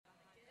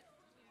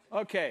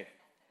Okay.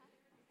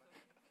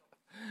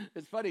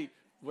 It's funny,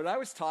 when I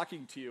was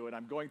talking to you and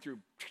I'm going through,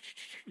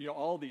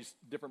 all these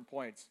different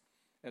points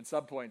and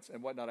subpoints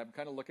and whatnot, I'm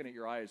kind of looking at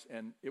your eyes,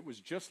 and it was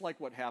just like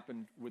what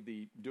happened with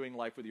the doing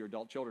life with your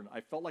adult children.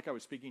 I felt like I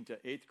was speaking to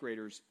 8th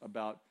graders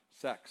about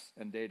sex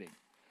and dating,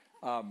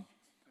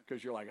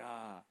 because you're like,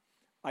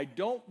 I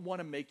don't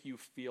want to make you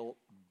feel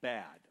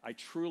bad. I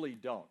truly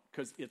don't,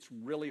 because it's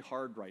really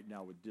hard right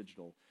now with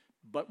digital.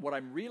 But what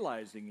I'm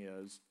realizing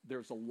is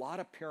there's a lot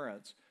of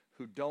parents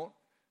who don't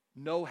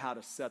know how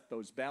to set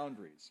those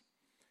boundaries.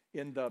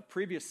 In the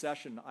previous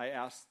session, I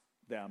asked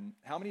them,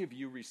 how many of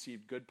you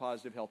received good,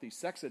 positive, healthy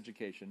sex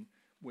education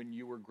when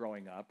you were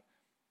growing up?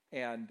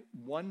 And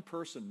one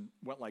person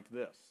went like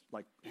this,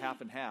 like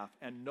half and half,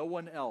 and no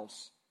one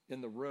else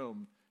in the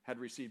room had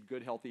received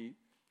good, healthy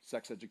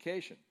sex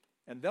education.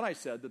 And then I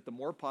said that the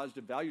more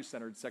positive,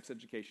 value-centered sex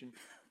education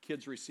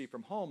kids receive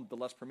from home, the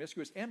less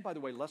promiscuous, and by the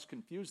way, less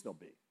confused they'll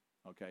be,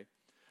 okay?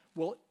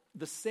 Well,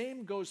 the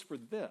same goes for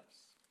this.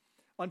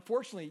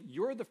 Unfortunately,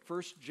 you're the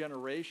first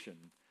generation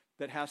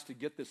that has to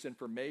get this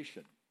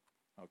information,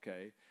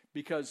 okay?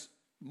 Because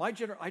I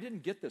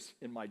didn't get this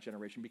in my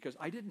generation because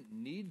I didn't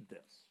need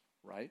this,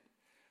 right?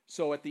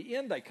 So at the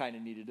end, I kind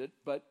of needed it,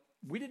 but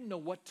we didn't know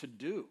what to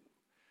do.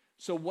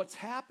 So what's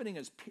happening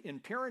is in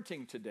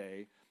parenting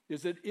today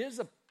is it is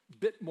a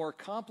bit more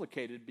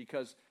complicated,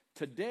 because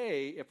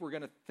today, if we're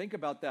going to think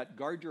about that,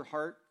 guard your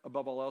heart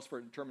above all else, for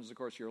it determines the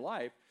course of your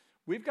life,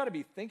 we've got to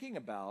be thinking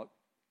about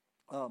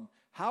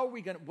what are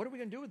we going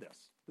to do with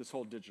this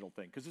whole digital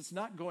thing? Because it's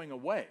not going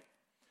away.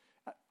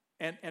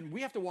 And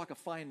we have to walk a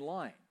fine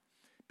line,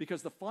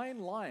 because the fine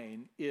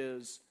line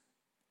is,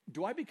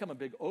 do I become a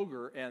big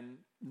ogre and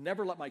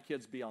never let my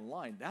kids be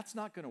online? That's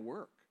not going to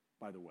work,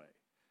 by the way.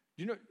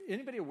 Do you know,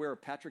 anybody aware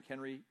of Patrick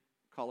Henry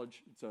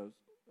College? It's a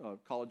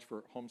college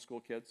for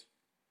homeschool kids.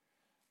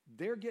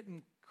 They're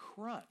getting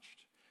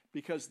crunched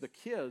because the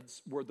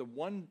kids were the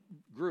one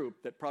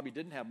group that probably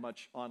didn't have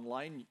much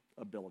online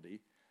ability,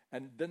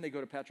 and then they go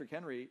to Patrick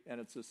Henry,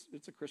 and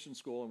it's a Christian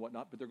school and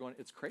whatnot, but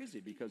it's crazy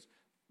because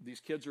these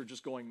kids are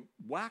just going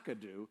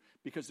wackadoo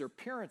because their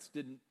parents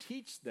didn't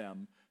teach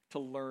them to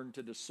learn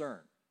to discern.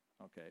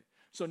 Okay,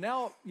 so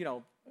now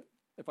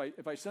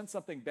if I send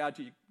something bad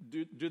to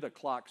you, do the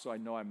clock so I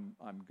know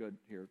I'm good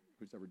here.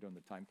 Who's ever doing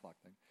the time clock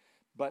thing?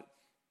 But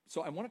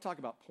so I want to talk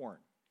about porn.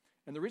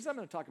 And the reason I'm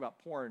going to talk about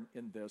porn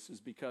in this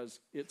is because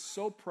it's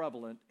so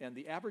prevalent, and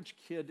the average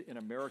kid in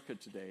America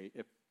today,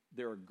 if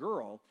they're a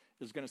girl,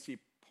 is going to see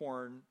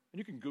porn, and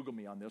you can Google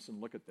me on this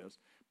and look at this,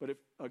 but if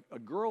a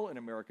girl in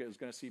America is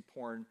going to see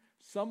porn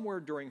somewhere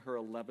during her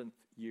 11th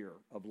year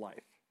of life.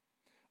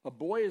 A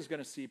boy is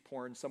going to see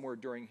porn somewhere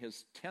during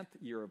his 10th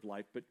year of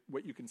life, but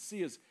what you can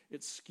see is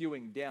it's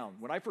skewing down.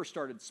 When I first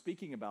started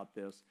speaking about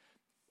this,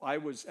 I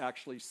was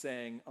actually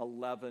saying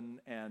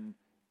 11 and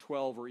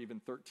 12 or even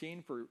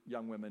 13 for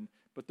young women,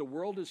 but the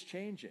world is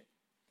changing.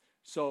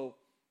 So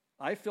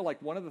I feel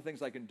like one of the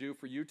things I can do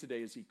for you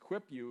today is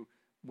equip you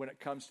when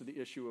it comes to the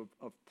issue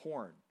of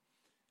porn.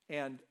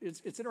 And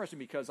it's interesting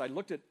because I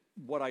looked at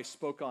what I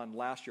spoke on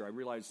last year. I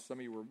realized some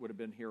of you would have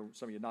been here,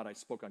 some of you not. I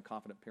spoke on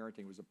confident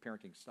parenting. It was a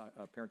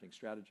parenting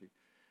strategy.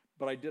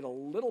 But I did a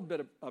little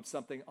bit of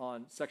something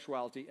on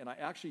sexuality, and I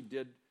actually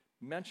did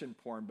mention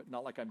porn, but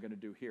not like I'm going to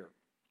do here.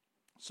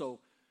 So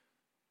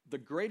the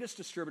greatest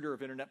distributor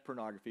of internet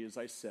pornography, as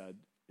I said,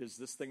 is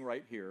this thing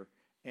right here,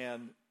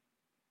 and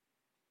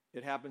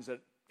it happens at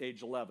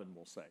age 11,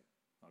 we'll say,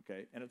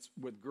 okay? And it's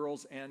with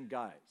girls and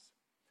guys.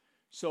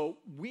 So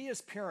we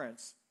as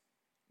parents,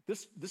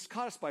 this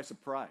caught us by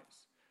surprise.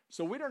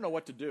 So we don't know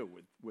what to do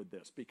with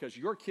this, because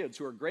your kids,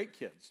 who are great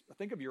kids,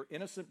 think of your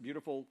innocent,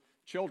 beautiful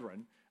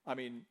children,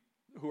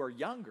 who are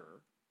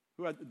younger,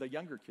 who have the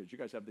younger kids, you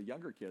guys have the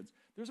younger kids,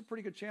 there's a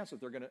pretty good chance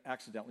that they're going to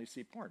accidentally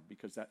see porn,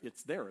 because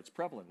it's there, it's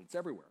prevalent, it's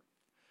everywhere.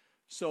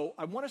 So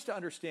I want us to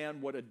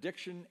understand what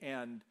addiction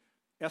and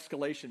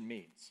escalation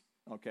means,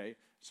 okay?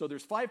 So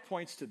there's 5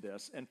 points to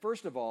this, and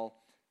first of all,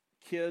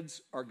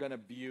 kids are going to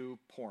view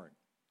porn,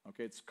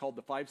 okay? It's called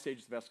the 5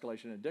 stages of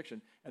escalation and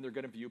addiction, and they're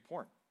going to view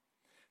porn.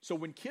 So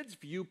when kids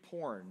view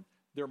porn,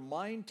 their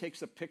mind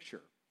takes a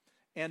picture,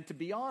 and to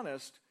be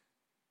honest,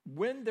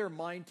 when their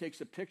mind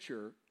takes a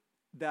picture,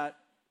 that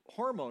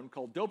hormone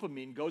called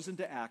dopamine goes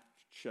into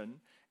action,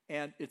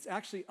 and it's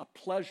actually a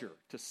pleasure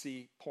to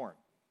see porn,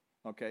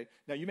 okay?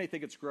 Now, you may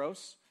think it's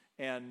gross,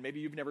 and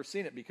maybe you've never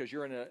seen it because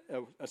you're in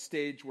a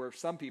stage where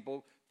some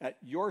people at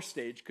your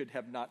stage could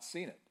have not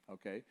seen it,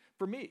 okay?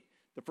 For me,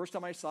 the first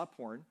time I saw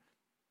porn,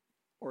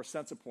 or a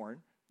sense of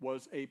porn,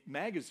 was a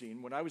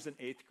magazine when I was in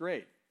 8th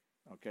grade,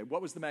 okay?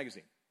 What was the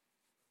magazine?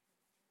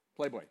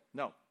 Playboy?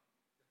 No.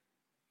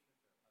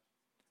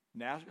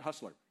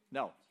 Hustler?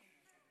 No.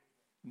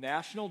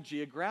 National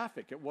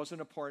Geographic. It wasn't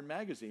a porn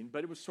magazine,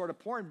 but it was sort of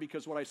porn,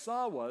 because what I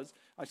saw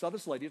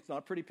this lady, it's not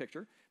a pretty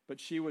picture, but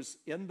she was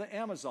in the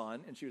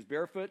Amazon, and she was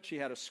barefoot, she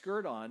had a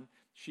skirt on,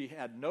 she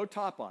had no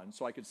top on,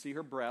 so I could see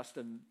her breast,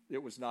 and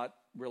it was not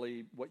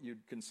really what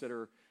you'd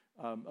consider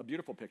a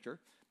beautiful picture,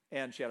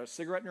 and she had a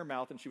cigarette in her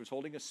mouth, and she was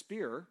holding a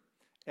spear,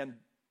 and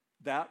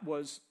that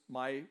was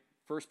my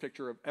first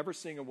picture of ever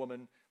seeing a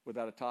woman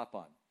without a top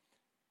on.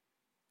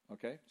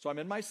 Okay? So I'm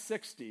in my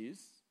 60s,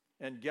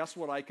 and guess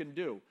what I can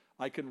do?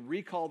 I can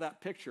recall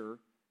that picture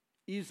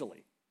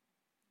easily.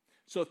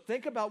 So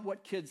think about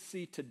what kids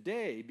see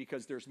today,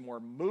 because there's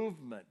more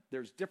movement,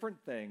 there's different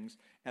things,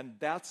 and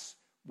that's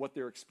what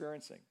they're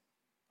experiencing.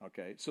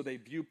 Okay? So they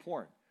view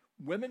porn.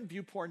 Women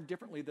view porn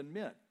differently than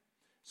men.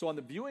 So on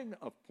the viewing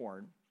of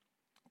porn,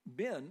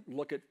 men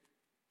look at,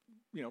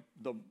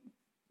 the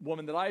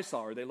woman that I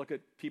saw, or they look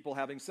at people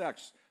having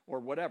sex or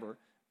whatever.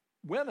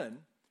 Women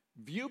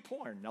view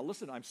porn. Now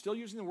listen, I'm still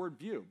using the word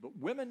view, but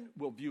women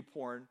will view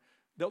porn.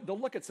 They'll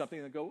look at something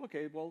and go,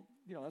 okay, well,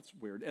 that's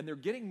weird. And they're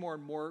getting more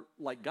and more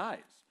like guys.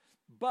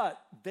 But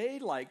they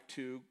like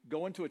to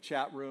go into a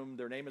chat room.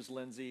 Their name is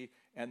Lindsay,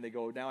 and they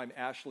go, now I'm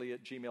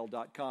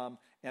Ashley@gmail.com.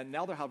 And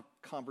now they'll have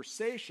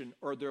conversation,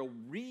 or they'll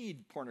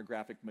read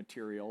pornographic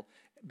material,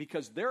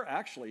 because they're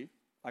actually,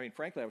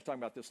 frankly, I was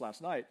talking about this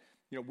last night.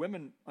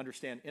 Women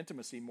understand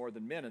intimacy more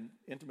than men, and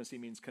intimacy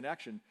means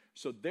connection.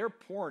 So their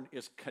porn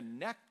is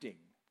connecting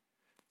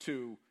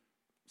to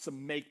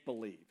some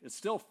make-believe. It's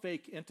still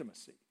fake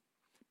intimacy.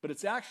 But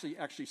it's actually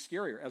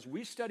scarier. As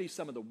we study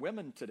some of the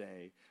women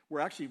today, we're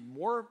actually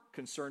more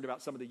concerned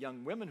about some of the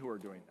young women who are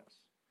doing this.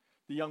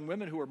 The young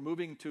women who are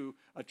moving to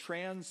a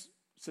trans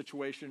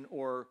situation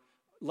or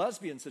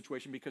lesbian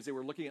situation because they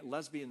were looking at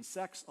lesbian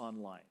sex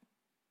online.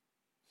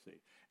 See?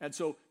 And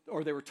so,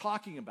 or they were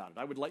talking about it.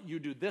 I would let you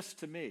do this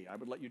to me. I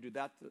would let you do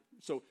that.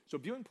 So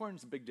viewing porn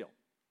is a big deal.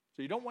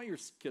 So you don't want your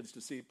kids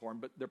to see porn,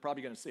 but they're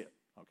probably going to see it.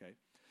 Okay?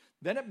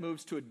 Then it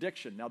moves to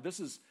addiction. Now, this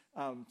is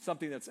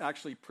something that's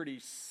actually pretty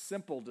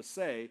simple to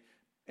say,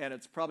 and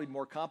it's probably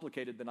more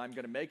complicated than I'm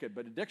going to make it,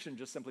 but addiction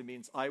just simply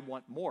means I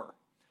want more.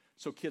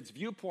 So kids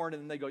view porn,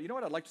 and then they go, you know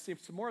what, I'd like to see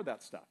some more of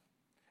that stuff.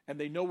 And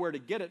they know where to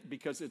get it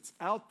because it's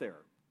out there.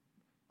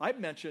 I've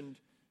mentioned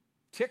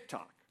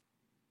TikTok.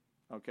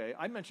 Okay,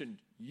 I mentioned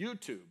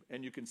YouTube,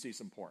 and you can see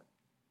some porn.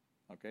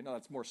 Okay, now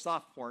that's more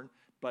soft porn,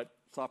 but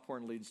soft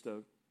porn leads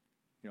to,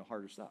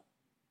 harder stuff.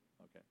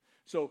 Okay,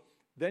 so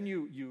then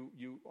you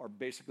are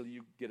basically,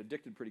 you get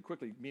addicted pretty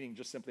quickly, meaning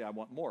just simply I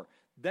want more.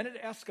 Then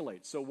it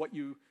escalates. So what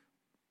you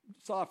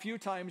saw a few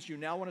times, you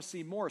now want to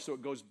see more, so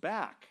it goes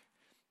back.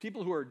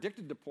 People who are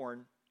addicted to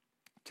porn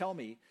tell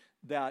me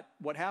that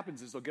what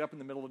happens is they'll get up in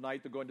the middle of the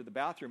night, they'll go into the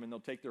bathroom, and they'll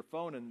take their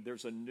phone, and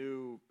there's a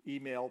new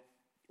email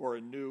or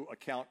a new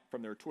account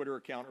from their Twitter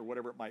account or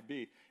whatever it might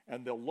be,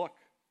 and they'll look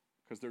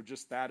because they're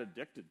just that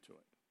addicted to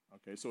it.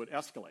 Okay, so it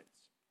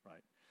escalates, right?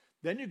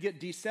 Then you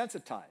get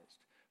desensitized.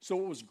 So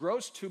what was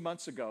gross 2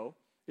 months ago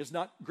is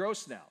not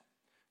gross now.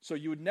 So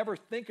you would never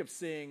think of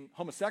seeing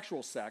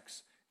homosexual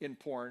sex in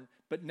porn,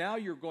 but now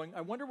you're going,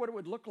 I wonder what it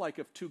would look like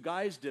if 2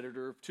 guys did it,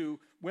 or if 2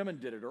 women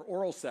did it, or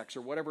oral sex,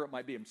 or whatever it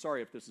might be. I'm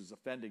sorry if this is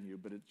offending you,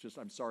 but it's just,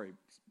 I'm sorry,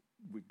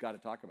 we've got to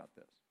talk about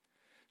this.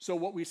 So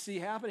what we see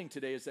happening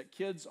today is that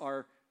kids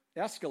are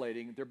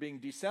escalating, they're being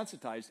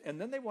desensitized, and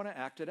then they want to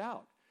act it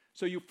out.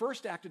 So you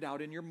first act it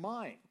out in your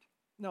mind.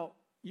 No,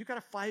 you got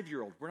a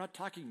 5-year-old. We're not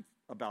talking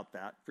about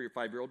that for your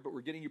 5-year-old, but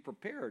we're getting you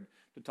prepared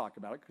to talk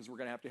about it because we're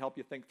going to have to help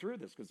you think through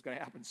this because it's going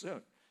to happen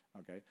soon.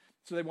 Okay,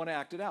 so they want to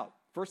act it out.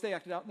 First, they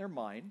act it out in their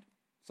mind.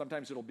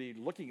 Sometimes it'll be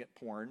looking at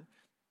porn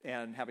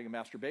and having a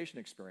masturbation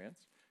experience.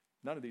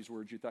 None of these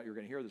words you thought you were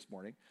going to hear this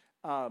morning.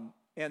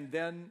 And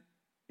then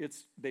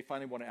they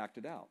finally want to act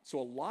it out. So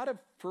a lot of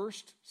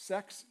first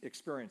sex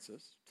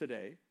experiences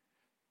today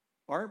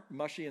aren't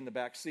mushy in the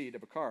back seat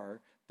of a car.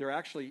 They're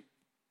actually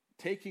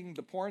taking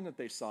the porn that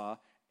they saw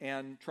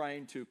and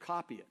trying to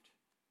copy it.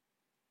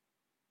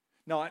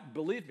 Now,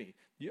 believe me,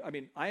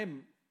 I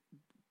am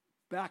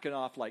backing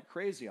off like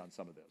crazy on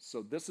some of this.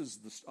 So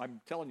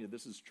I'm telling you,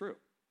 this is true.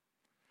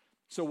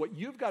 So what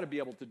you've got to be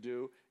able to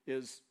do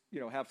is,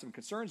 have some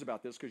concerns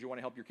about this because you want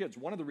to help your kids.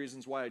 One of the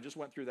reasons why I just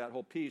went through that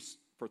whole piece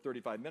for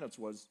 35 minutes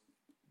was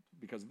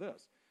because of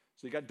this.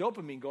 So you got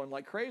dopamine going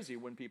like crazy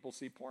when people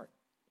see porn,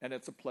 and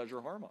it's a pleasure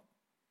hormone.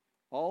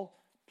 All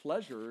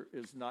pleasure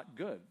is not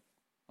good.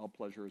 All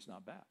pleasure is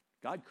not bad.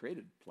 God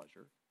created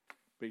pleasure,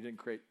 but he didn't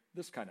create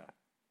this kind of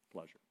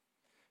pleasure.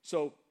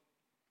 So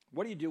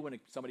what do you do when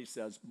somebody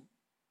says,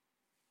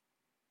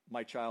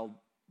 my child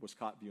was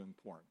caught viewing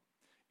porn?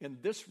 In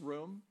this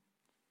room,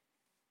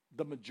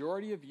 the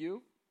majority of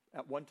you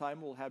at one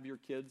time will have your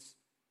kids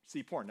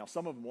see porn. Now,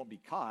 some of them won't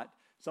be caught.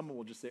 Some of them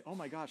will just say, oh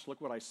my gosh,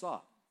 look what I saw.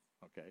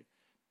 Okay,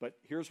 but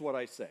here's what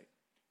I say.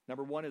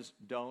 Number one is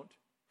don't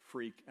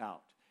freak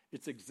out.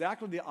 It's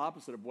exactly the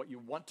opposite of what you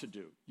want to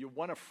do. You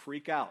want to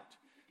freak out,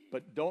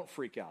 but don't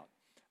freak out.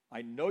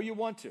 I know you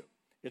want to.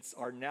 It's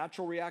our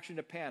natural reaction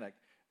to panic,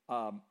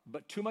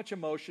 but too much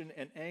emotion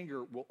and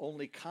anger will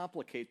only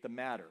complicate the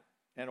matter,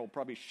 and it'll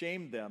probably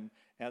shame them,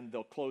 and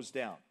they'll close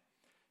down.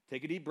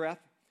 Take a deep breath.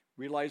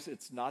 Realize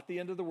it's not the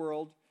end of the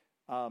world.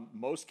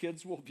 Most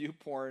kids will view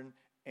porn,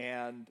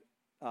 and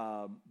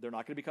they're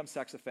not going to become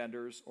sex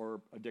offenders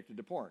or addicted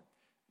to porn.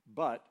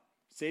 But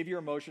save your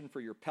emotion for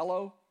your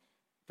pillow,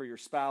 for your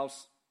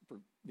spouse, for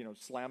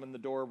slamming the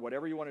door,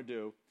 whatever you want to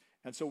do.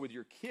 And so with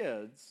your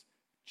kids,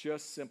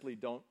 just simply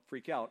don't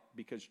freak out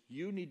because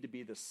you need to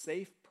be the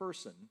safe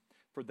person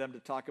for them to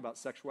talk about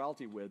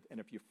sexuality with. And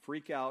if you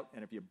freak out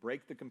and if you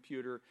break the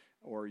computer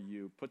or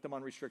you put them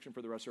on restriction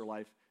for the rest of their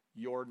life,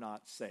 you're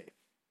not safe.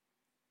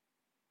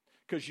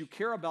 Because you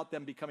care about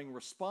them becoming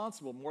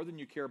responsible more than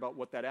you care about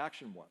what that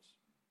action was.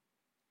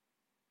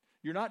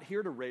 You're not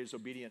here to raise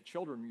obedient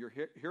children. You're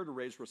here to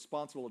raise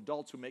responsible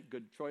adults who make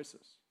good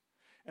choices.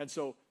 And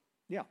so,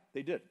 yeah,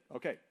 they did.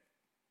 Okay,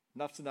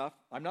 enough's enough.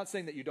 I'm not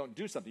saying that you don't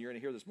do something. You're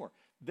going to hear this more.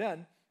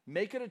 Then,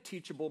 make it a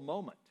teachable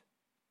moment.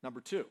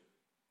 Number 2.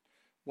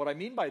 What I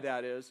mean by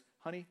that is,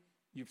 honey,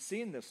 you've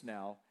seen this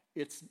now.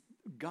 It's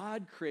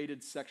God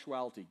created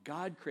sexuality.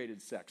 God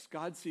created sex.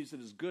 God sees it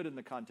as good in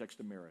the context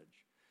of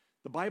marriage.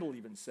 The Bible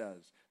even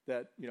says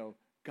that,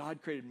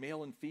 God created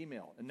male and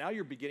female. And now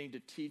you're beginning to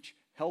teach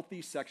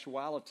healthy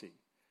sexuality.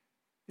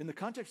 In the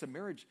context of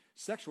marriage,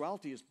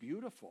 sexuality is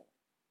beautiful.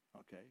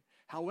 Okay?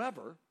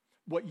 However,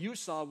 what you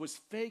saw was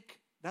fake.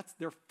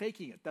 They're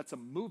faking it. That's a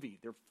movie.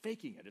 They're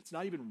faking it. It's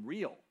not even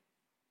real.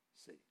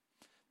 See?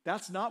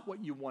 That's not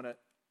what you want to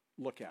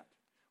look at.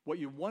 What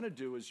you want to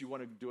do is you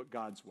want to do it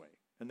God's way.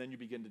 And then you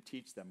begin to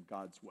teach them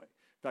God's way.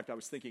 In fact, I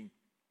was thinking,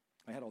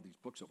 I had all these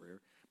books over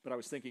here, but I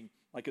was thinking,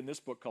 like in this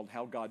book called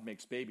How God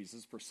Makes Babies,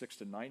 this is for 6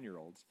 to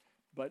 9-year-olds.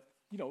 But,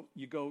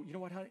 you go, you know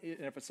what, honey?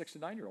 And if a 6 to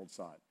 9-year-old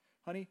saw it,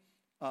 honey,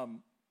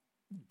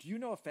 do you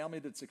know a family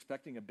that's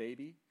expecting a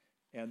baby?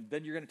 And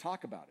then you're going to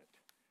talk about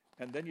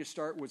it. And then you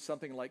start with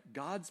something like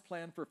God's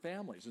plan for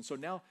families. And so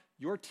now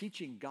you're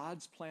teaching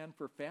God's plan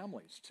for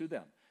families to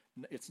them.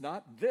 It's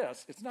not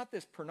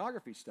this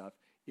pornography stuff.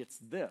 It's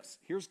this.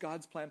 Here's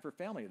God's plan for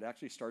family. It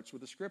actually starts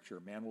with the scripture.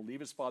 A man will leave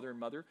his father and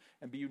mother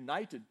and be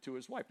united to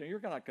his wife. Now,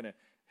 you're not going to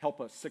help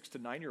a 6 to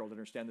 9-year-old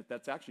understand that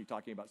that's actually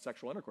talking about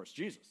sexual intercourse.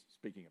 Jesus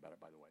speaking about it,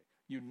 by the way.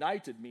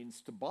 United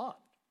means to bond.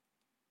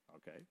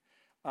 Okay?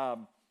 A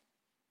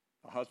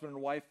husband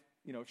and wife,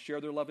 share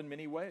their love in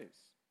many ways.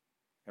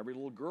 Every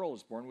little girl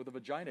is born with a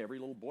vagina. Every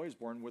little boy is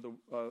born with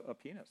a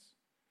penis.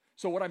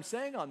 So what I'm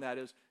saying on that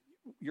is,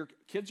 your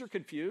kids are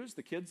confused.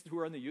 The kids who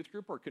are in the youth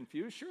group are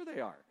confused. Sure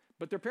they are.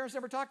 But their parents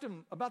never talked to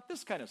them about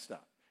this kind of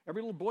stuff.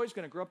 Every little boy is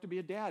going to grow up to be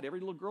a dad. Every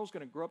little girl is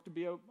going to grow up to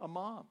be a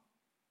mom.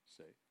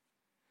 See?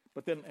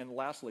 But then, and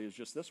lastly, is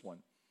just this one.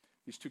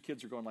 These 2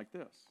 kids are going like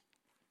this.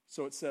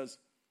 So it says,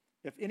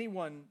 if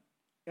anyone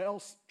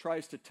else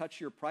tries to touch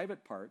your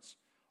private parts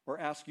or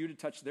ask you to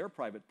touch their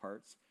private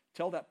parts,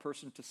 tell that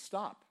person to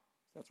stop.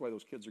 That's why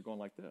those kids are going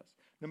like this.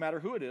 No matter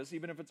who it is,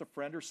 even if it's a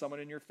friend or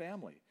someone in your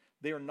family,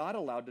 they are not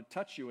allowed to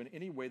touch you in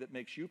any way that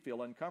makes you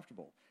feel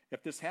uncomfortable.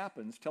 If this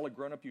happens, tell a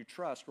grown-up you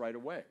trust right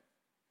away.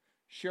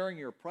 Sharing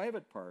your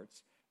private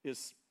parts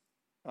is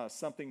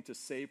something to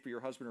save for your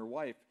husband or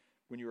wife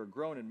when you are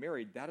grown and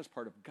married. That is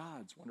part of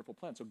God's wonderful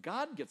plan. So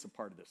God gets a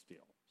part of this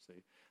deal,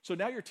 see? So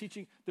now you're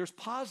teaching, there's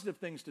positive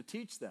things to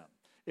teach them.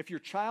 If your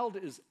child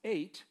is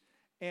 8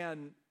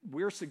 and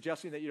we're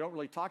suggesting that you don't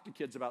really talk to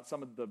kids about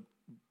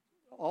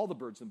all the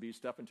birds and bees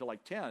stuff until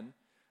like 10,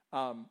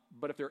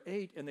 but if they're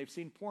 8 and they've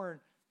seen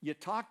porn, you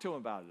talk to them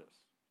about this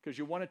because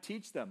you want to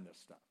teach them this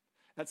stuff.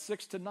 At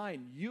 6 to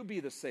 9, you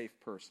be the safe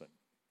person,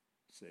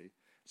 see?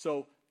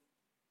 So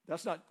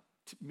that's not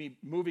me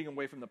moving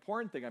away from the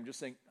porn thing. I'm just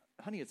saying,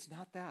 honey, it's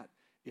not that.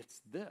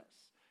 It's this.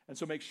 And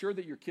so make sure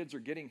that your kids are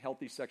getting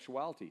healthy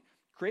sexuality.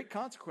 Create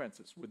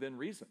consequences within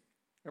reason.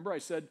 Remember I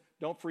said,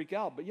 don't freak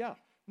out. But yeah,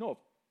 no, if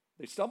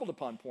they stumbled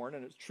upon porn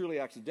and it's truly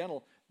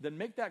accidental, then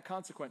make that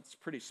consequence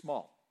pretty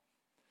small.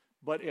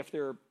 But if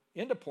they're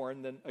into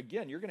porn, then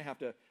again, you're going to have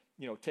to,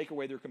 take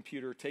away their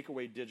computer, take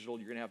away digital.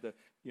 You're going to have to,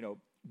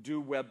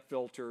 do web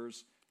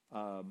filters,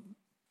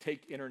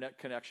 take internet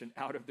connection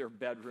out of their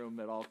bedroom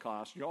at all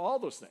costs. All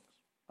those things.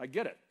 I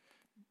get it.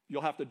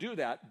 You'll have to do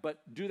that, but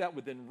do that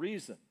within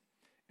reason.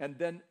 And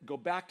then go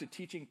back to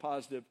teaching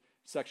positive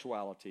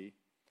sexuality.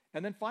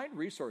 And then find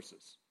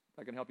resources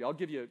that can help you. I'll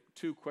give you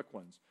 2 quick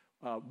ones.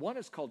 One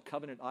is called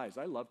Covenant Eyes.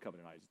 I love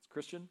Covenant Eyes. It's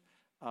Christian.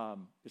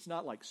 It's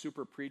not like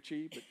super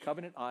preachy, but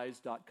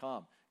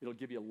covenanteyes.com. It'll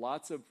give you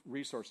lots of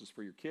resources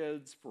for your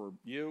kids, for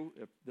you,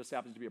 if this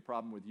happens to be a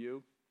problem with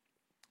you.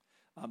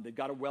 They've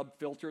got a web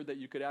filter that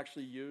you could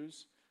actually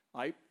use.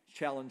 I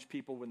challenge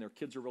people when their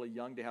kids are really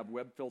young to have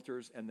web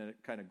filters, and then it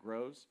kind of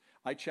grows.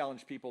 I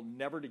challenge people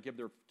never to give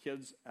their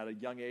kids at a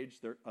young age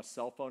a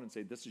cell phone and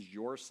say, this is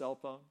your cell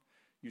phone.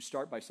 You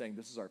start by saying,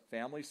 this is our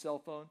family cell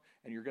phone,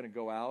 and you're going to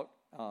go out,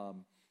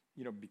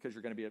 because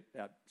you're going to be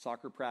at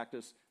soccer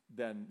practice,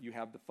 then you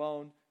have the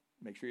phone.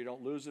 Make sure you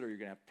don't lose it or you're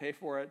going to have to pay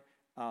for it,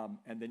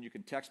 and then you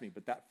can text me.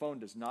 But that phone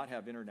does not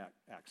have internet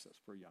access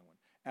for a young one.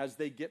 As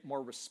they get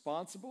more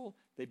responsible,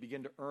 they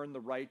begin to earn the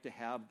right to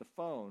have the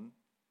phone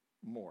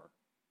more.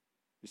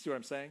 You see what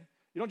I'm saying?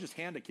 You don't just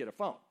hand a kid a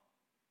phone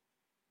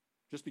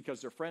just because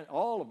their friend.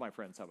 All of my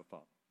friends have a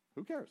phone.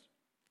 Who cares?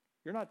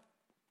 You're not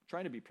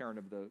trying to be parent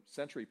of the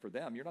century for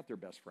them. You're not their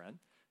best friend.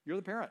 You're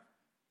the parent.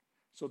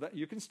 So that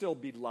you can still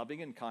be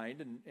loving and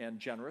kind and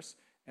generous,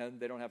 and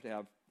they don't have to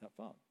have that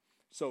phone.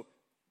 So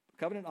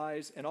Covenant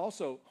Eyes, and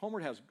also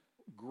Homeward has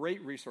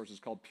great resources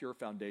called Pure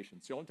Foundations.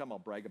 It's the only time I'll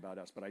brag about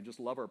us, but I just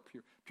love our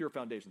Pure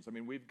Foundations. I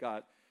mean, we've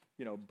got,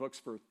 books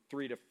for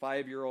 3 to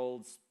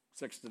 5-year-olds,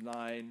 6 to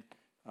 9,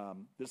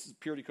 This is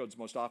purity codes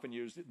most often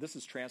used. This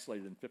is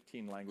translated in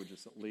 15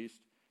 languages at least.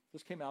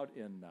 This came out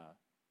in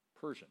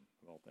Persian,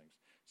 of all things.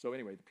 So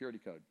anyway, the purity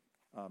code.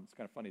 It's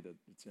kind of funny that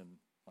it's in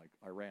like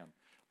Iran.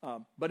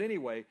 But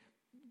anyway,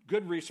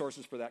 good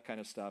resources for that kind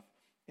of stuff.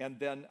 And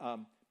then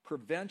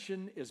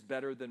prevention is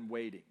better than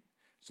waiting.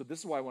 So this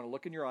is why I want to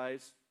look in your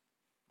eyes,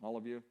 all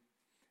of you,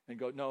 and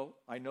go, no,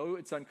 I know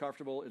it's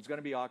uncomfortable. It's going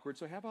to be awkward.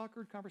 So have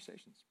awkward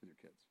conversations with your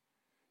kids.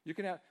 You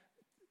can have,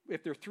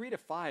 if they're 3 to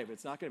 5,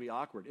 it's not going to be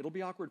awkward. It'll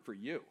be awkward for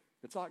you.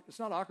 It's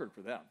not awkward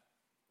for them.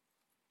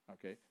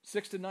 Okay,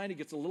 6 to 9, it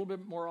gets a little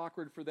bit more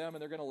awkward for them,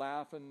 and they're going to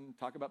laugh and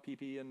talk about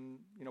pee-pee and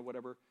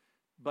whatever.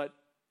 But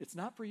it's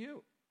not for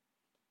you.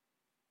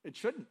 It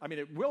shouldn't. I mean,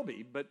 it will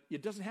be, but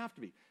it doesn't have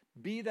to be.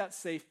 Be that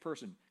safe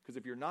person, because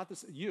if you're not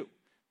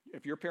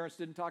if your parents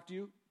didn't talk to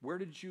you, who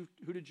did you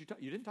talk?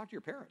 You didn't talk to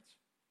your parents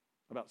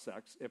about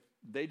sex if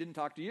they didn't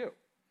talk to you.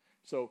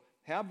 So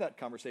have that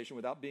conversation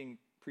without being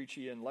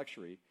preachy and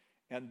lectury,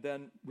 and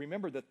then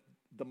remember that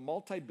the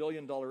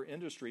multi-billion-dollar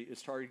industry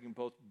is targeting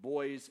both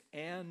boys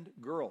and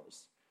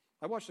girls.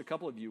 I watched a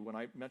couple of you when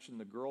I mentioned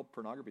the girl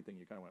pornography thing.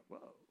 You kind of went,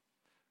 whoa,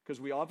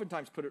 because we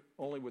oftentimes put it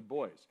only with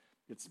boys.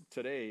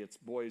 Today it's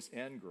boys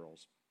and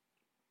girls.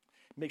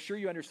 Make sure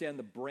you understand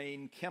the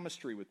brain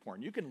chemistry with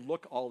porn. You can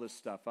look all this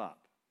stuff up,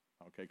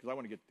 okay, because I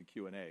want to get to the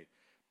Q&A.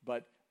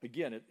 But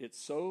again, it's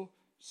so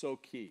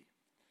key.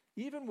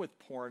 Even with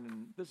porn,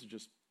 and this is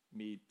just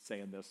me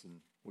saying this, and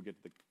we'll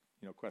get to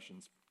the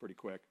questions pretty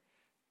quick.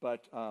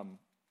 But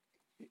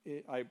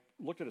I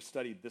looked at a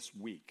study this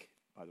week,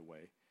 by the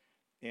way,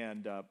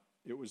 and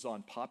it was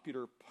on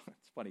popular.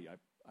 It's funny,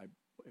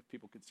 if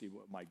people could see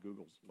what my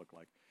Googles look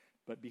like,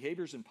 but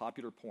behaviors in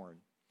popular porn.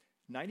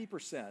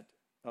 90%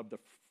 of the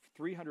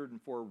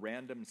 304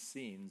 random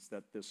scenes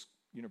that this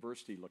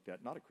university looked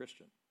at, not a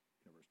Christian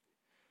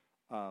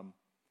university,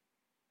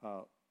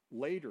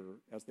 later,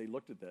 as they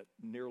looked at that,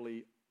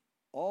 nearly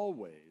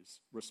always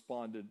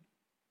responded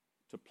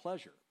to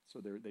pleasure. So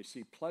they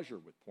see pleasure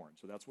with porn.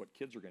 So that's what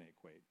kids are going to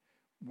equate.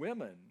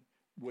 Women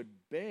would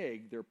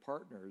beg their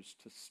partners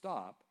to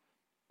stop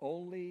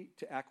only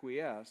to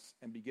acquiesce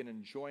and begin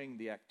enjoying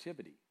the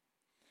activity.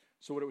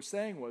 So what it was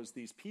saying was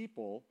these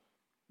people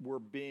were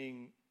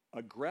being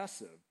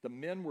aggressive. The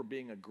men were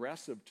being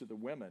aggressive to the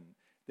women.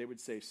 They would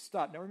say,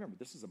 stop. Now remember,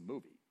 this is a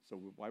movie. So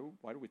why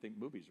do we think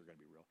movies are going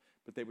to be real?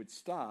 But they would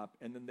stop,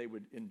 and then they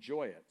would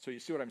enjoy it. So you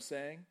see what I'm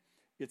saying?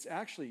 It's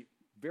actually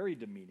very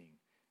demeaning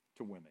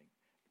to women.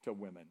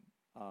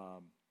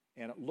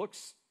 And it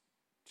looks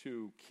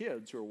to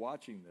kids who are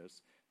watching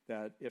this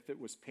that if it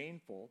was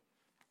painful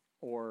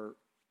or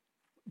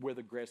with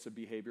aggressive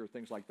behavior,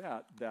 things like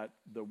that, that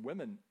the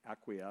women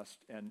acquiesced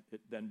and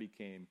it then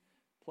became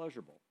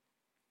pleasurable.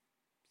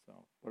 So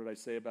what did I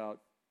say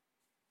about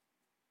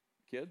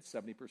kids?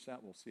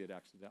 70% will see it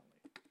accidentally.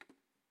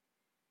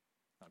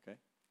 Okay?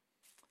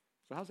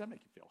 So how does that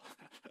make you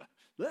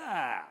feel?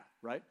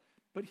 Right?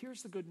 But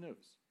here's the good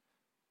news.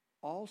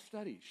 All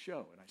studies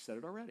show, and I said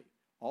it already,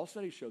 all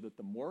studies show that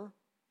the more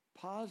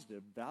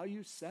positive,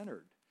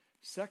 value-centered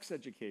sex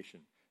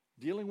education,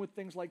 dealing with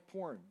things like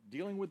porn,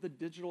 dealing with the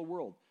digital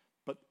world,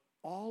 but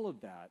all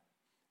of that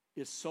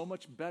is so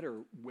much better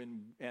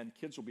and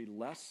kids will be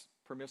less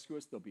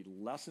promiscuous, they'll be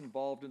less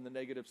involved in the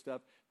negative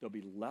stuff, they'll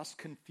be less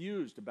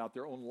confused about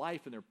their own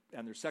life and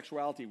their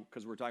sexuality,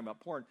 because we're talking about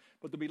porn,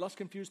 but they'll be less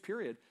confused,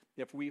 period,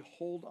 if we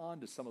hold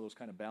on to some of those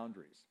kind of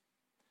boundaries.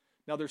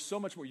 Now, there's so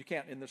much more. You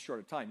can't, in this short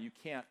of time, you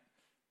can't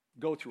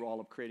go through all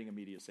of creating a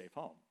media-safe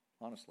home,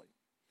 honestly.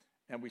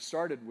 And we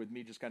started with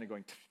me just kind of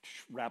going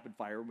rapid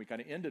fire, and we kind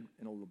of ended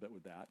in a little bit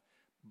with that.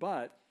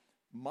 But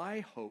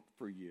my hope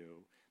for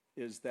you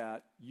is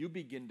that you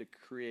begin to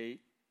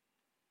create,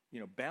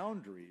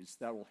 boundaries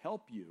that will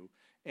help you.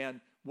 And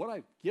what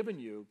I've given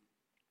you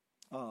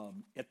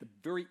at the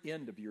very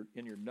end of your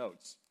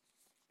notes,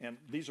 and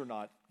these are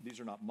not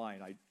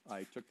mine.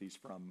 I took these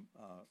from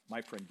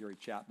my friend Gary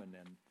Chapman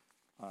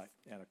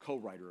and a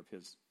co-writer of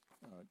his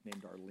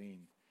named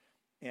Arlene.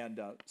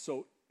 And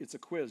so it's a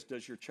quiz.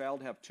 Does your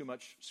child have too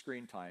much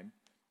screen time?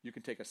 You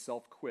can take a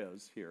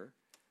self-quiz here.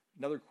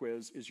 Another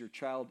quiz, is your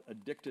child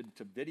addicted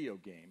to video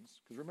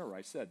games? Because remember,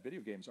 I said video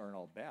games aren't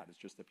all bad. It's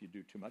just if you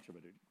do too much of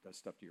it, it does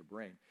stuff to your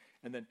brain.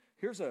 And then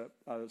here's a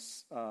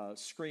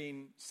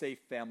screen-safe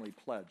family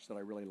pledge that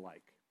I really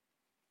like.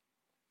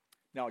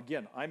 Now,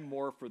 again, I'm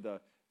more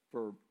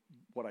for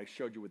what I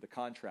showed you with the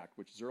contract,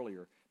 which is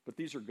earlier, but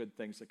these are good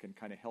things that can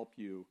kind of help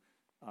you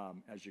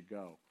as you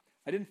go.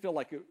 I didn't feel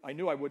like I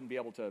knew I wouldn't be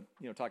able to,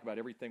 talk about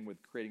everything with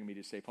creating a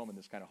media-safe home in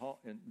this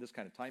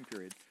kind of time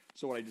period.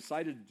 So what I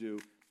decided to do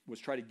was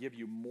try to give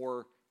you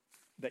more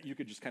that you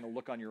could just kind of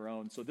look on your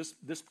own. So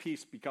this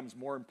piece becomes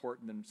more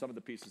important than some of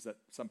the pieces that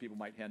some people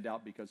might hand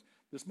out, because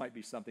this might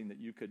be something that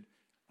you could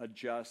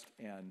adjust.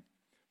 And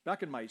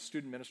back in my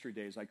student ministry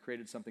days, I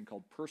created something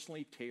called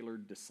personally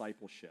tailored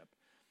discipleship.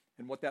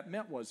 And what that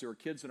meant was there were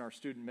kids in our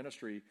student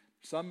ministry,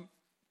 some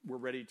were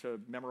ready to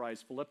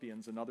memorize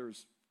Philippians, and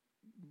others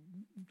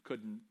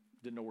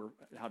didn't know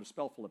how to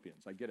spell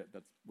Philippians. I get it.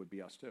 That would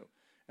be us too.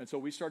 And so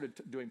we started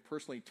doing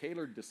personally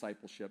tailored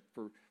discipleship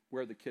for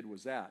where the kid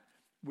was at.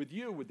 With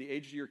you, with the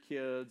age of your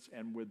kids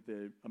and with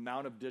the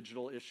amount of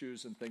digital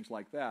issues and things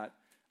like that,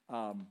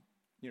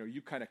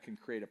 you kind of can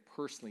create a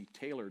personally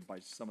tailored by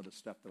some of the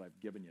stuff that I've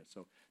given you.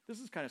 So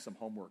this is kind of some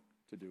homework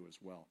to do as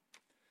well.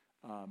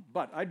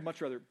 But I'd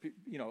much rather,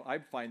 I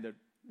find that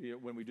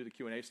when we do the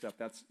Q&A stuff,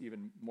 that's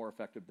even more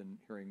effective than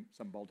hearing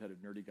some bald-headed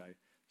nerdy guy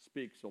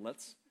speak. So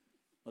let's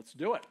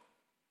do it.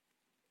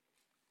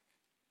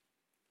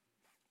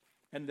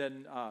 And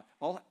then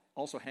I'll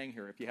also hang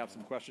here if you have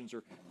some questions.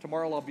 Or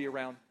tomorrow I'll be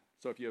around.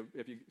 So if you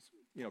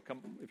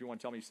come, if you want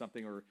to tell me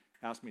something or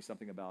ask me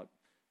something about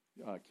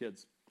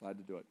kids, glad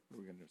to do it.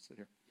 We're going to sit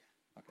here.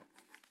 Okay.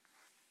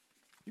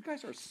 You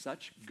guys are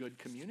such good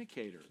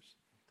communicators.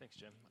 Thanks,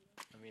 Jim.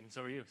 I mean,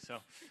 so are you. So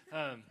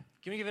can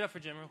we give it up for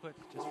Jim real quick,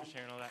 just for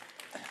sharing all that?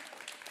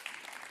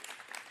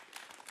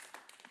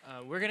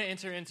 We're going to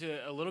enter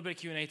into a little bit of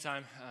Q&A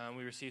time.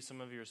 We received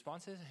some of your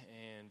responses,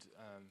 and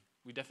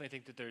we definitely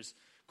think that there's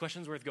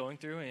questions worth going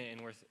through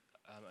and worth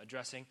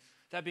addressing.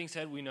 That being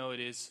said, we know it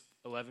is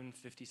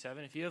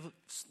 11:57. If you have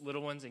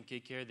little ones in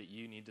kid care that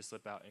you need to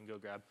slip out and go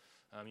grab,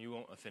 you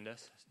won't offend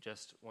us.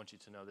 Just want you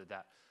to know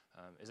that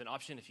is an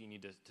option if you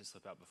need to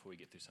slip out before we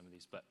get through some of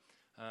these. But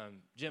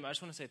Jim, I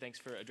just want to say thanks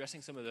for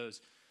addressing some of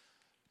those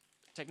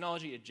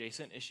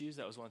technology-adjacent issues.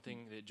 That was one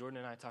thing that Jordan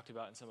and I talked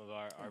about in some of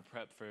our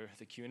prep for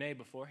the Q&A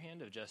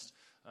beforehand, of just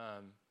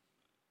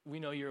we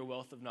know you're a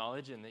wealth of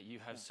knowledge and that you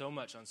have so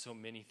much on so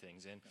many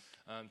things.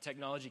 And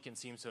technology can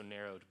seem so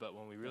narrowed, but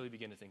when we really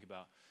begin to think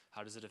about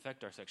how does it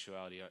affect our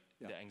sexuality,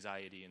 the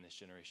anxiety in this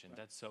generation,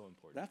 that's so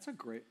important. That's a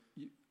great,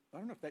 I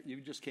don't know if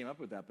you just came up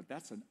with that, but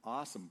that's an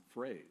awesome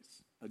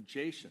phrase,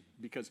 adjacent,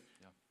 because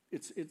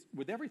it's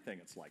with everything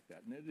it's like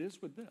that, and it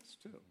is with this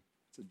too.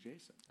 It's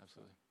adjacent.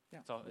 Absolutely. Yeah.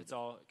 It's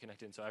all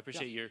connected. So I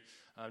appreciate your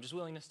just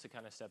willingness to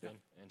kind of step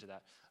into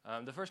that.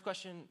 The first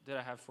question that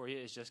I have for you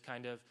is just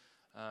kind of,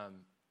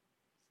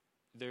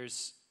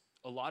 there's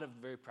a lot of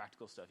very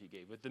practical stuff you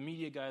gave with the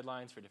media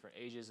guidelines for different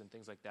ages and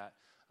things like that.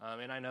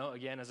 And I know,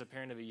 again, as a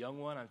parent of a young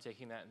one, I'm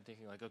taking that and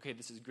thinking like, okay,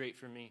 this is great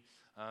for me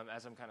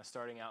as I'm kind of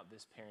starting out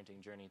this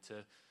parenting journey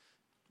to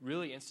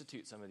really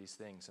institute some of these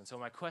things. And so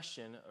my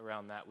question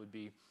around that would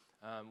be,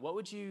 what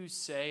would you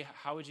say,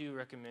 how would you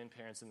recommend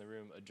parents in the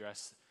room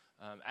address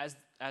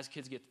as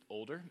kids get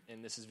older,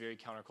 and this is very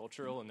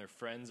countercultural, and their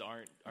friends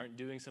aren't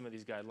doing some of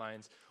these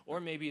guidelines, or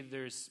maybe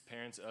there's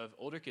parents of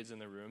older kids in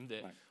the room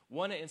that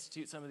want to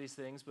institute some of these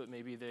things, but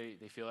maybe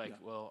they feel like,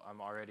 well,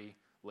 I'm already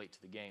late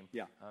to the game.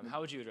 How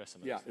would you address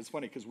some of these things? It's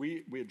funny because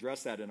we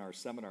address that in our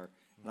seminar,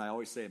 and I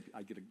always say,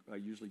 I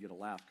usually get a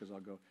laugh because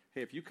I'll go,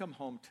 hey, if you come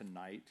home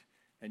tonight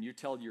and you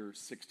tell your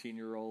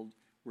 16-year-old,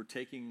 we're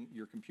taking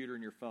your computer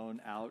and your phone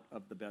out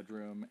of the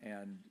bedroom,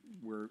 and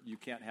you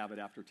can't have it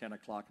after 10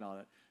 o'clock and all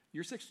that,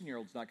 your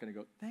 16-year-old's not going to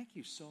go, thank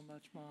you so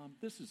much, Mom.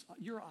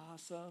 You're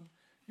awesome.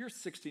 Your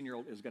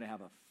 16-year-old is going to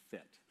have a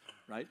fit,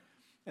 right?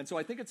 And so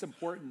I think it's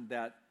important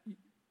that,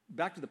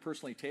 back to the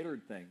personally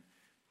tailored thing,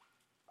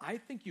 I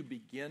think you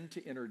begin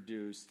to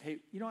introduce, hey,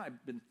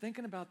 I've been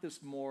thinking about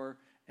this more,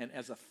 and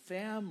as a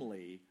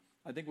family,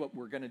 I think what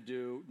we're going to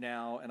do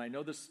now, and I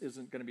know this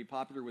isn't going to be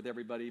popular with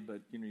everybody, but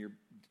your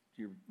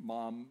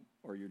mom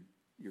or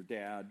your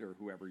dad or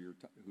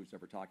who's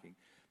ever talking,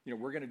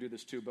 we're going to do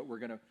this too, but we're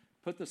going to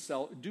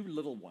do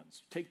little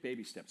ones, take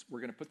baby steps. We're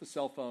going to put the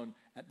cell phone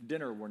at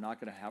dinner. We're not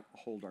going to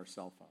hold our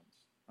cell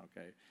phones,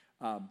 okay?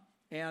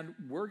 And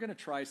we're going to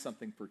try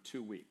something for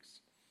 2 weeks.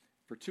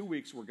 For 2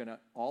 weeks, we're going to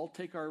all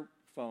take our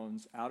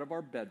phones out of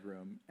our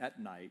bedroom at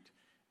night,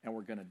 and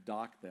we're going to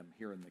dock them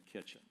here in the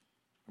kitchen.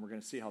 And we're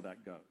going to see how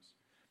that goes.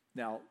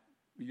 Now,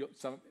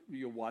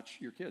 you'll watch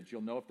your kids.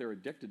 You'll know if they're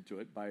addicted to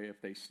it by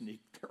if they sneak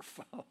their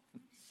phones,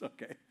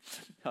 okay?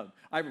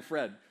 I have a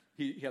friend.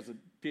 He has a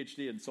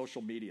PhD in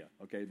social media,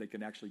 okay? They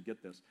can actually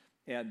get this.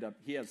 And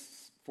he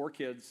has 4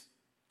 kids,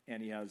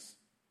 and he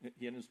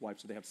and his wife,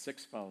 so they have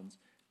 6 phones.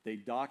 They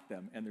dock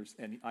them, and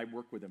I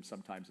work with him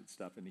sometimes and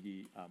stuff, and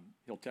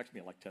he'll text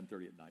me at like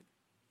 10:30 at night.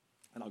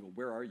 And I'll go,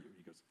 where are you?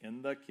 He goes,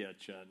 in the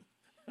kitchen.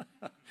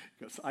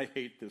 He goes, I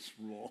hate this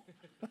rule.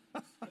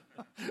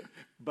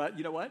 But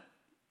you know what?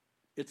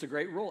 It's a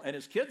great rule. And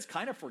his kids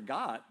kind of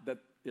forgot that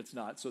it's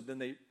not, so then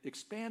they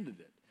expanded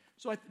it.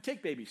 So I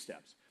take baby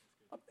steps.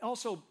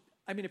 Also,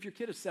 I mean, if your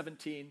kid is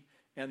 17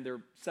 and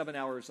they're 7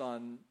 hours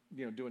on,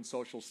 doing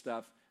social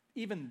stuff,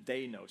 even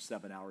they know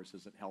 7 hours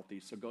isn't healthy.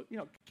 So go,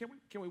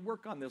 can we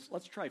work on this?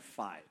 Let's try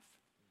 5.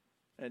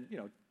 And,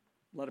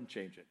 let them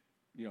change it,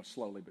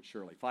 slowly but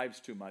surely. 5's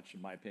too much,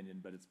 in my opinion,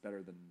 but it's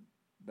better than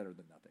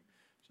nothing.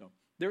 So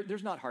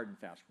there's not hard and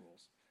fast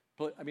rules.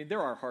 But, I mean,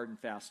 there are hard and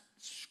fast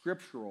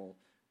scriptural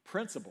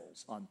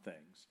principles on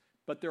things.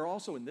 But there are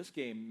also, in this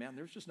game, man,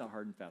 there's just not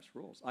hard and fast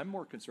rules. I'm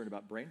more concerned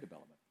about brain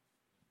development.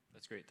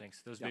 That's great.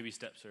 Thanks. Those baby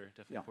steps are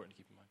definitely important to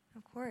keep in mind.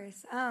 Of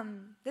course.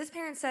 This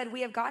parent said,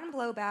 we have gotten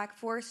blowback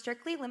for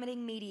strictly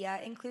limiting media,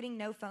 including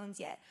no phones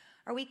yet.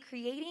 Are we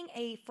creating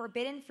a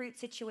forbidden fruit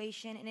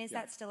situation, and is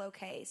that still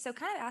okay? So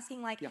kind of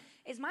asking,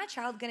 is my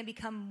child going to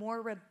become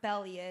more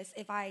rebellious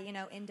if I,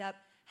 end up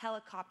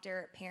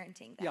helicopter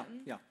parenting them.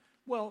 Yeah.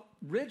 Well,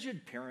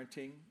 rigid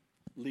parenting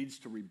leads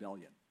to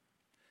rebellion.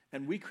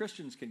 And we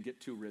Christians can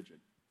get too rigid.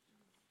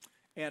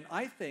 And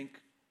I think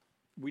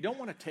we don't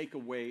want to take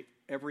away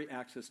every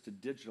access to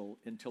digital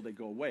until they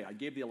go away. I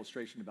gave the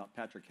illustration about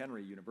Patrick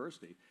Henry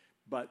University,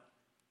 but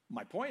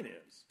my point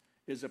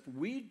is if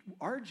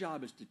our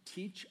job is to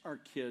teach our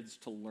kids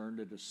to learn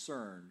to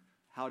discern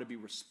how to be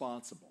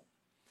responsible.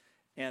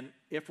 And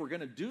if we're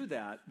going to do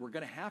that, we're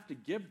going to have to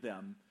give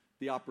them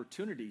the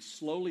opportunity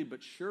slowly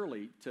but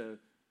surely to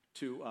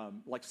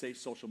like say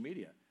social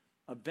media.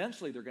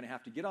 Eventually they're going to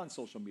have to get on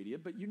social media,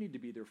 but you need to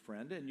be their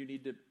friend and you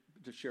need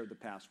to share the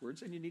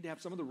passwords and you need to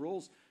have some of the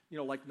rules,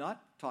 like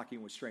not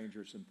talking with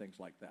strangers and things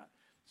like that.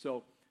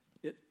 So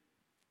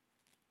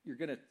you're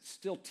going to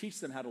still teach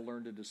them how to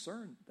learn to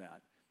discern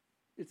that.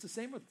 It's the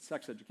same with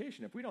sex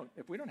education. If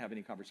we don't have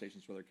any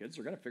conversations with our kids,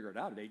 they're going to figure it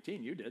out at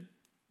 18. You did,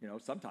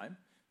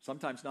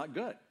 sometimes not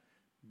good.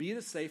 Be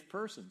the safe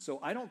person. So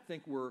I don't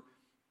think we're,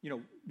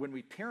 when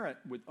we parent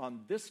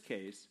on this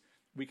case,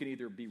 we can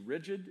either be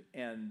rigid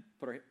and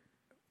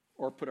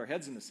put our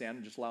heads in the sand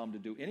and just allow them to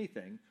do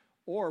anything,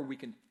 or we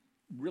can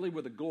really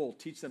with a goal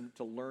teach them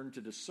to learn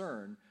to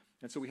discern.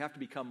 And so we have to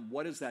become,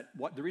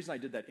 the reason I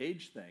did that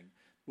age thing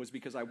was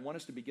because I want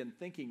us to begin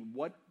thinking,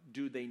 what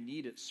do they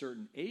need at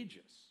certain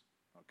ages?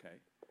 Okay.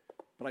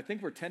 But I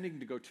think we're tending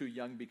to go too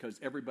young because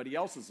everybody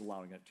else is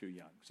allowing it too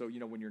young. So,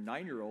 when your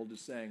 9-year-old is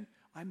saying,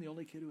 I'm the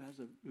only kid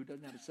who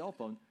doesn't have a cell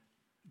phone,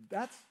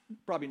 that's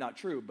probably not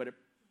true, but it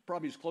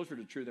probably is closer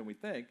to true than we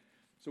think.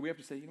 So we have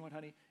to say, you know what,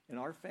 honey, in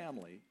our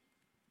family,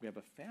 we have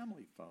a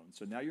family phone.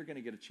 So now you're going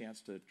to get a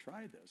chance to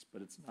try this,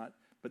 but it's not,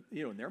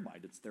 in their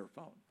mind, it's their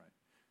phone,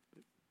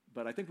 right?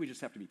 But I think we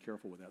just have to be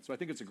careful with that. So I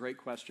think it's a great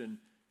question,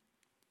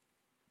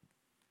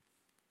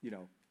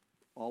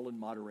 all in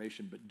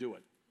moderation, but do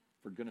it.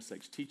 For goodness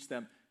sakes, teach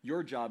them.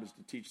 Your job is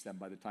to teach them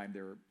by the time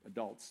they're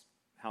adults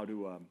how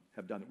to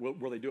have done it.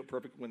 Will they do it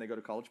perfect when they go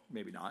to college?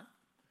 Maybe not.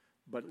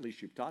 But at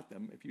least you've taught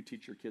them. If you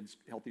teach your kids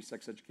healthy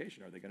sex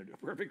education, are they going to do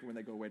it perfect when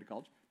they go away to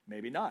college?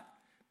 Maybe not.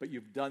 But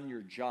you've done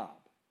your job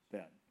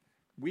then.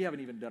 We haven't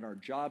even done our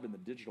job in the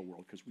digital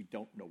world because we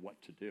don't know what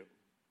to do.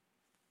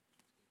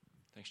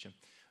 Thanks, Jim.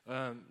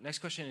 Next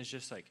question is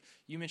just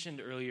you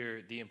mentioned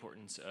earlier the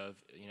importance of,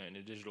 in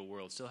a digital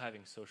world, still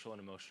having social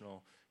and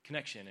emotional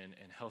connection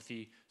and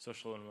healthy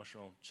social and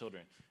emotional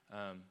children.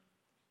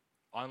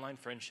 Online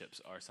friendships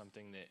are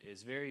something that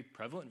is very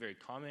prevalent, very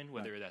common,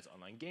 whether that's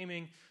online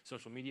gaming,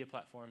 social media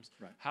platforms.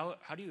 Right.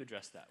 How do you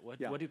address that? What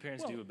do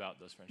parents do about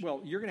those friendships? Well,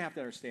 you're going to have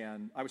to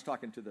understand, I was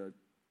talking to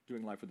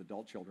Doing Life with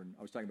Adult Children,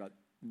 I was talking about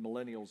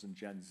millennials and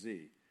Gen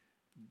Z.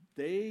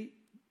 They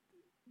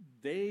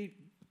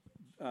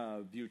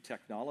view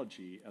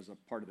technology as a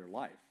part of their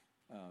life.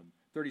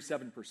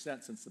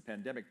 37% since the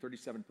pandemic,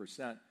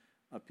 37%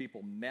 of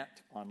people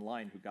met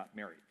online who got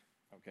married.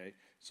 Okay,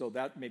 so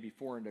that may be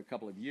foreign to a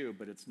couple of you,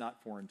 but it's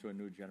not foreign to a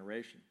new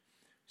generation.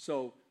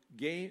 So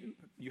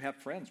you have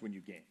friends when you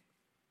game,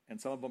 and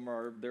some of them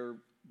they're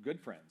good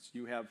friends.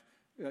 You have,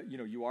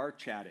 you are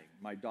chatting.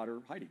 My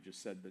daughter Heidi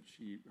just said that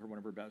one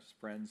of her best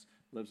friends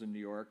lives in New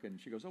York, and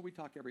she goes, "Oh, we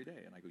talk every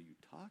day." And I go, "You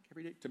talk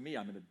every day?" To me,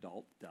 I'm an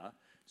adult, duh.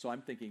 So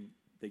I'm thinking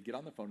they get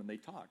on the phone and they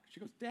talk.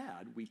 She goes,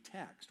 "Dad, we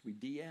text, we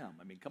DM.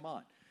 I mean, come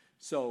on."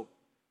 So,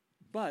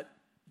 but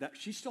that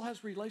she still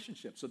has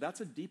relationships. So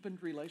that's a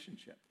deepened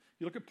relationship.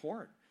 You look at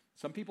porn.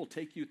 Some people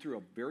take you through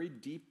a very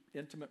deep,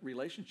 intimate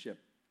relationship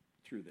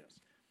through this.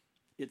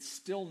 It's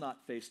still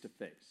not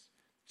face-to-face.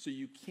 So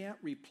you can't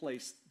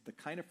replace the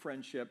kind of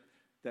friendship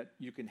that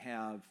you can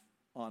have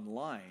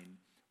online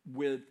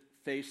with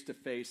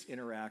face-to-face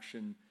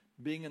interaction,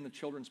 being in the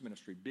children's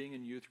ministry, being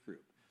in youth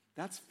group.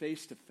 That's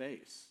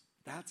face-to-face.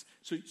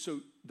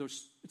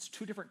 It's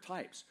two different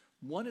types.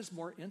 One is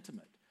more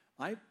intimate.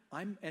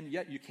 And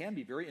yet you can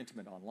be very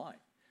intimate online.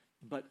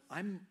 But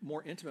I'm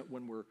more intimate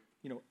when we're,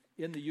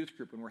 in the youth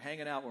group, when we're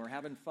hanging out, when we're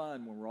having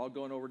fun, when we're all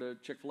going over to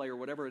Chick-fil-A or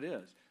whatever it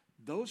is.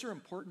 Those are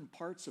important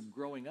parts of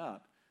growing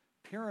up.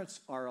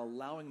 Parents are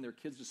allowing their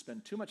kids to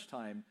spend too much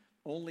time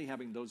only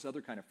having those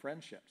other kind of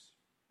friendships,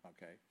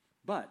 okay?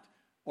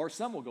 Or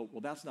some will go, well,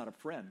 that's not a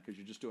friend because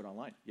you just do it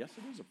online. Yes,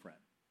 it is a friend.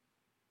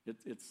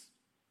 It's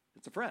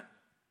a friend.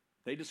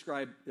 They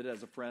describe it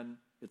as a friend.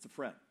 It's a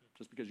friend,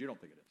 just because you don't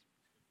think it is.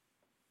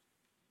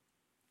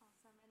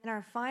 And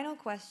our final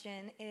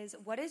question is,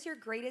 what is your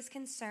greatest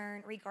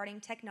concern regarding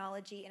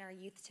technology in our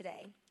youth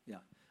today? Yeah.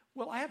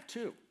 Well, I have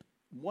two.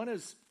 One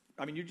is,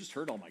 you just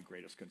heard all my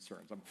greatest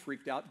concerns. I'm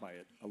freaked out by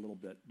it a little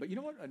bit. But you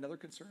know what? Another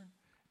concern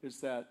is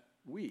that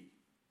we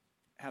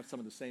have some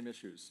of the same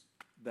issues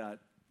that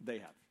they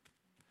have.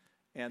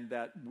 And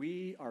that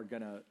we are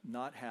going to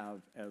not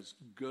have as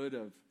good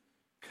of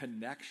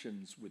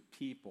connections with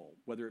people,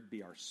 whether it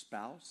be our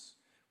spouse.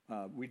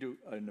 We do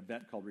an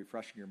event called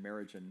Refreshing Your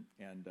Marriage,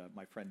 and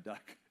my friend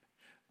Duck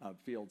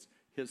Fields,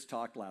 his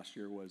talk last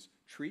year was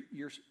treat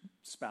your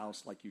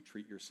spouse like you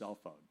treat your cell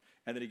phone.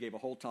 And then he gave a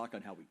whole talk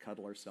on how we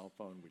cuddle our cell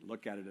phone, we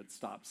look at it at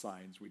stop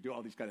signs, we do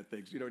all these kind of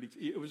things.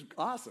 It was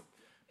awesome.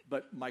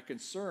 But my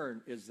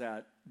concern is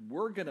that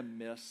we're going to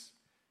miss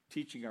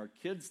teaching our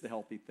kids the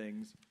healthy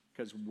things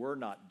because we're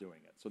not doing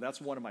it. So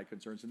that's one of my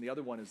concerns. And the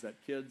other one is that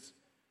kids,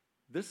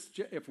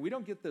 if we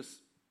don't get this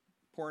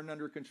porn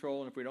under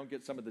control, and if we don't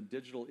get some of the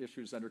digital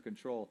issues under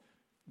control,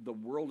 the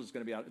world is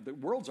going to be the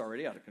world's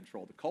already out of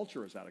control. The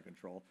culture is out of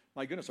control.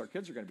 My goodness, our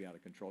kids are going to be out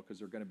of control because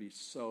they're going to be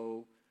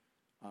so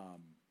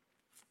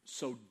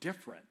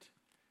different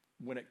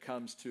when it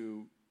comes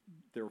to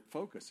their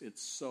focus.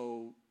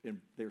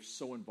 They're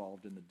so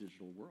involved in the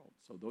digital world.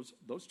 So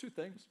those two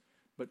things.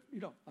 But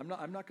I'm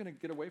not going to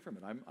get away from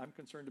it. I'm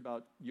concerned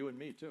about you and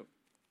me too.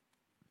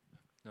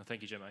 No,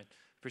 thank you, Jim. I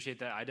appreciate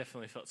that. I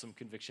definitely felt some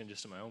conviction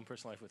just in my own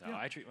personal life with how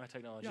I treat my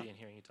technology and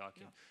hearing you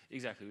talking. Yeah.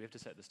 Exactly. We have to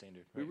set the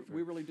standard. Right,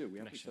 we really do. We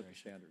have to set the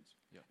standards.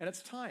 Yeah. And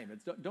it's time.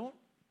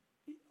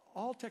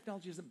 All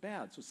technology isn't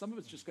bad. So some of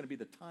it's just going to be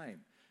the time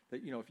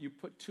that, if you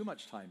put too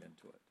much time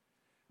into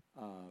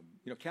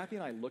it. Kathy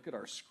and I look at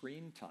our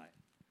screen time,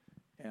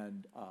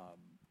 and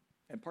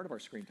part of our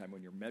screen time,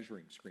 when you're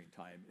measuring screen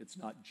time, it's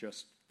not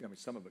just,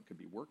 some of it could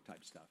be work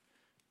type stuff,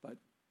 but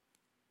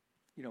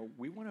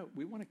we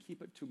want to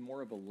keep it to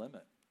more of a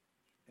limit,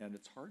 and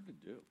it's hard to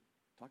do.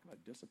 Talk about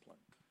discipline.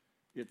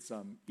 It's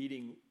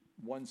eating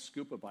one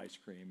scoop of ice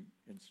cream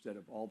instead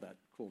of all that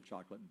cool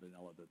chocolate and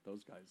vanilla that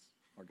those guys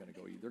are going to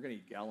go eat. They're going to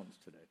eat gallons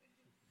today.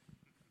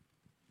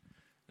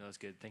 No, that's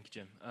good. Thank you,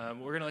 Jim.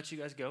 We're going to let you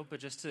guys go, but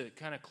just to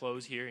kind of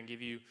close here and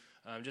give you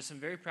just some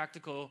very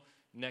practical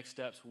next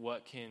steps.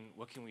 What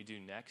can we do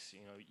next?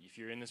 If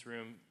you're in this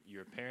room,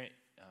 you're a parent.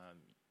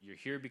 You're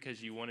here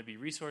because you want to be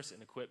resourced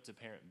and equipped to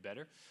parent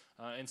better.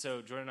 And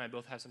so Jordan and I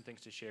both have some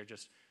things to share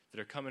just that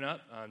are coming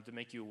up to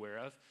make you aware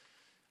of.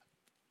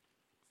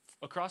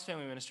 Across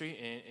family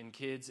ministry and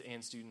kids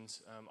and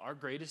students, our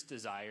greatest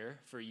desire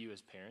for you as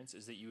parents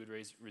is that you would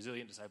raise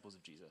resilient disciples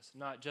of Jesus.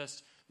 Not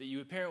just that you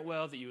would parent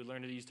well, that you would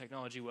learn to use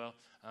technology well,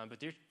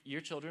 but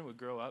your children would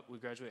grow up,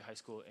 would graduate high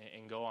school,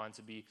 and go on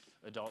to be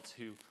adults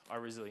who are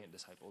resilient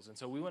disciples. And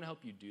so we want to help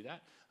you do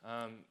that.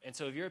 And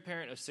so if you're a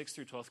parent of 6th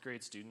through 12th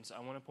grade students, I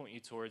want to point you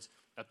towards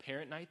a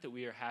parent night that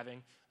we are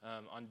having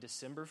on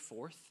December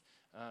 4th.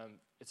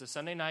 It's a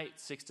Sunday night,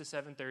 6 to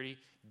 7:30,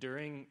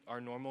 during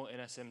our normal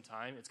NSM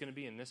time. It's going to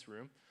be in this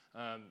room.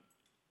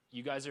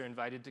 You guys are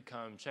invited to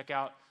come check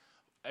out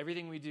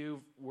everything we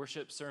do,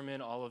 worship,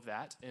 sermon, all of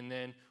that. And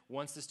then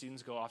once the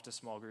students go off to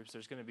small groups,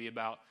 there's going to be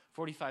about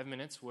 45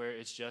 minutes where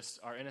it's just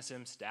our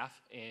NSM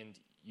staff and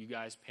you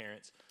guys,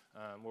 parents,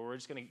 where we're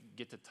just going to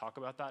get to talk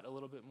about that a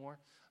little bit more.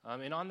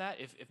 And on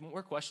that, if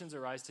more questions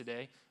arise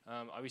today,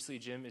 obviously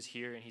Jim is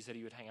here and he said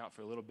he would hang out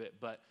for a little bit.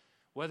 But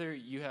whether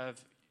you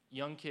have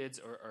young kids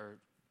or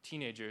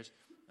teenagers,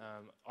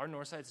 our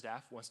Northside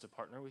staff wants to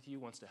partner with you,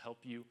 wants to help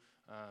you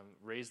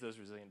raise those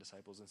resilient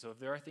disciples. And so if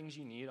there are things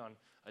you need on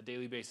a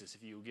daily basis,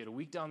 if you get a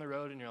week down the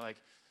road and you're like,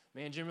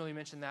 man, Jim really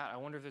mentioned that, I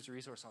wonder if there's a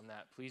resource on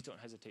that, please don't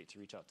hesitate to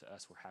reach out to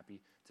us. We're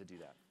happy to do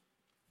that.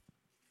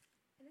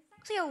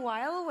 Actually a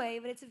while away,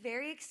 but it's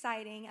very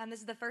exciting. This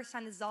is the first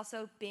time this is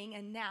also being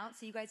announced,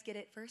 so you guys get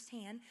it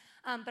firsthand.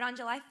 But on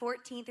July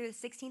 14th through the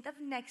 16th of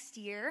next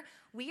year,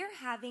 we are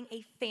having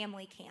a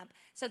family camp.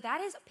 So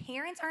that is,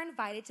 parents are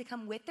invited to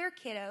come with their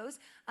kiddos,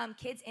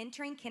 kids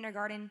entering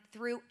kindergarten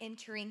through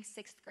entering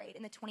 6th grade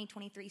in the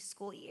 2023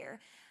 school year.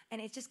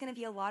 And it's just going to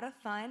be a lot of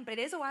fun, but it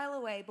is a while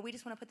away, but we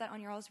just want to put that on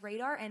your all's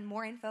radar, and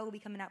more info will be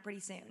coming out pretty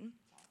soon.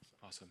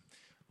 Awesome.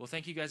 Well,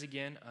 thank you guys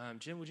again.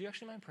 Jim, would you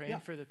actually mind praying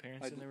for the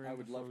parents in the room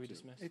before we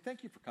dismiss? Hey,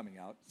 thank you for coming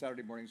out.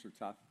 Saturday mornings were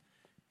tough,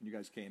 and you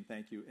guys came.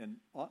 Thank you. And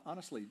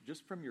honestly,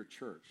 just from your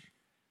church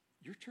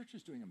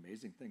is doing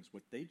amazing things.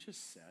 What they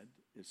just said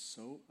is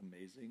so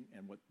amazing,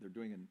 and what they're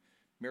doing in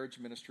marriage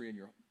ministry and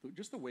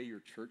just the way your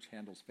church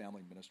handles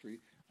family ministry.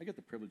 I get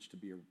the privilege to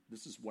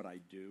this is what I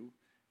do,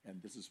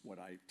 and this is what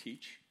I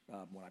teach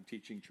when I'm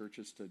teaching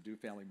churches to do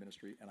family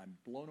ministry, and I'm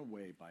blown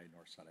away by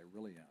Northside. I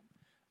really am.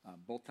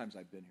 Both times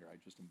I've been here, I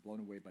just am blown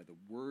away by the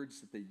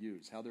words that they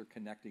use, how they're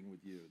connecting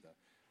with you,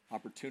 the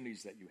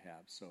opportunities that you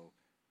have. So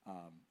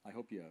I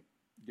hope you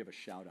give a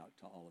shout out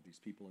to all of these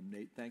people. And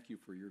Nate, thank you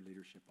for your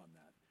leadership on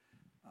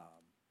that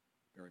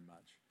very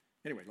much.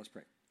 Anyway, let's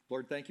pray.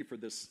 Lord, thank you for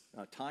this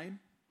time.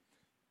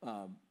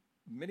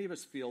 Many of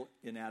us feel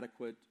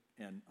inadequate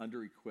and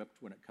under-equipped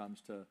when it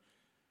comes to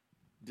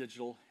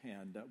digital,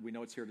 and we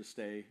know it's here to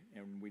stay,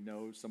 and we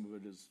know some of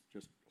it is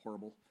just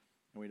horrible,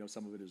 and we know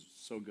some of it is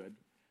so good.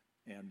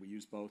 And we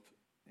use both.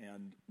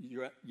 And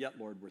yet,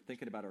 Lord, we're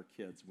thinking about our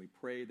kids. And we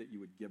pray that you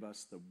would give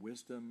us the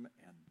wisdom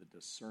and the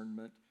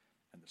discernment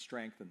and the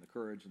strength and the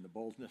courage and the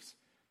boldness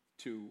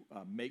to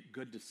make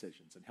good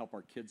decisions and help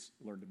our kids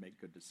learn to make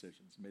good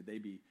decisions. May they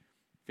be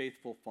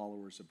faithful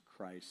followers of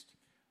Christ,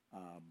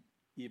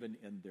 even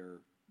in their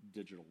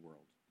digital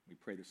world. We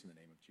pray this in the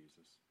name of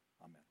Jesus.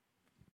 Amen.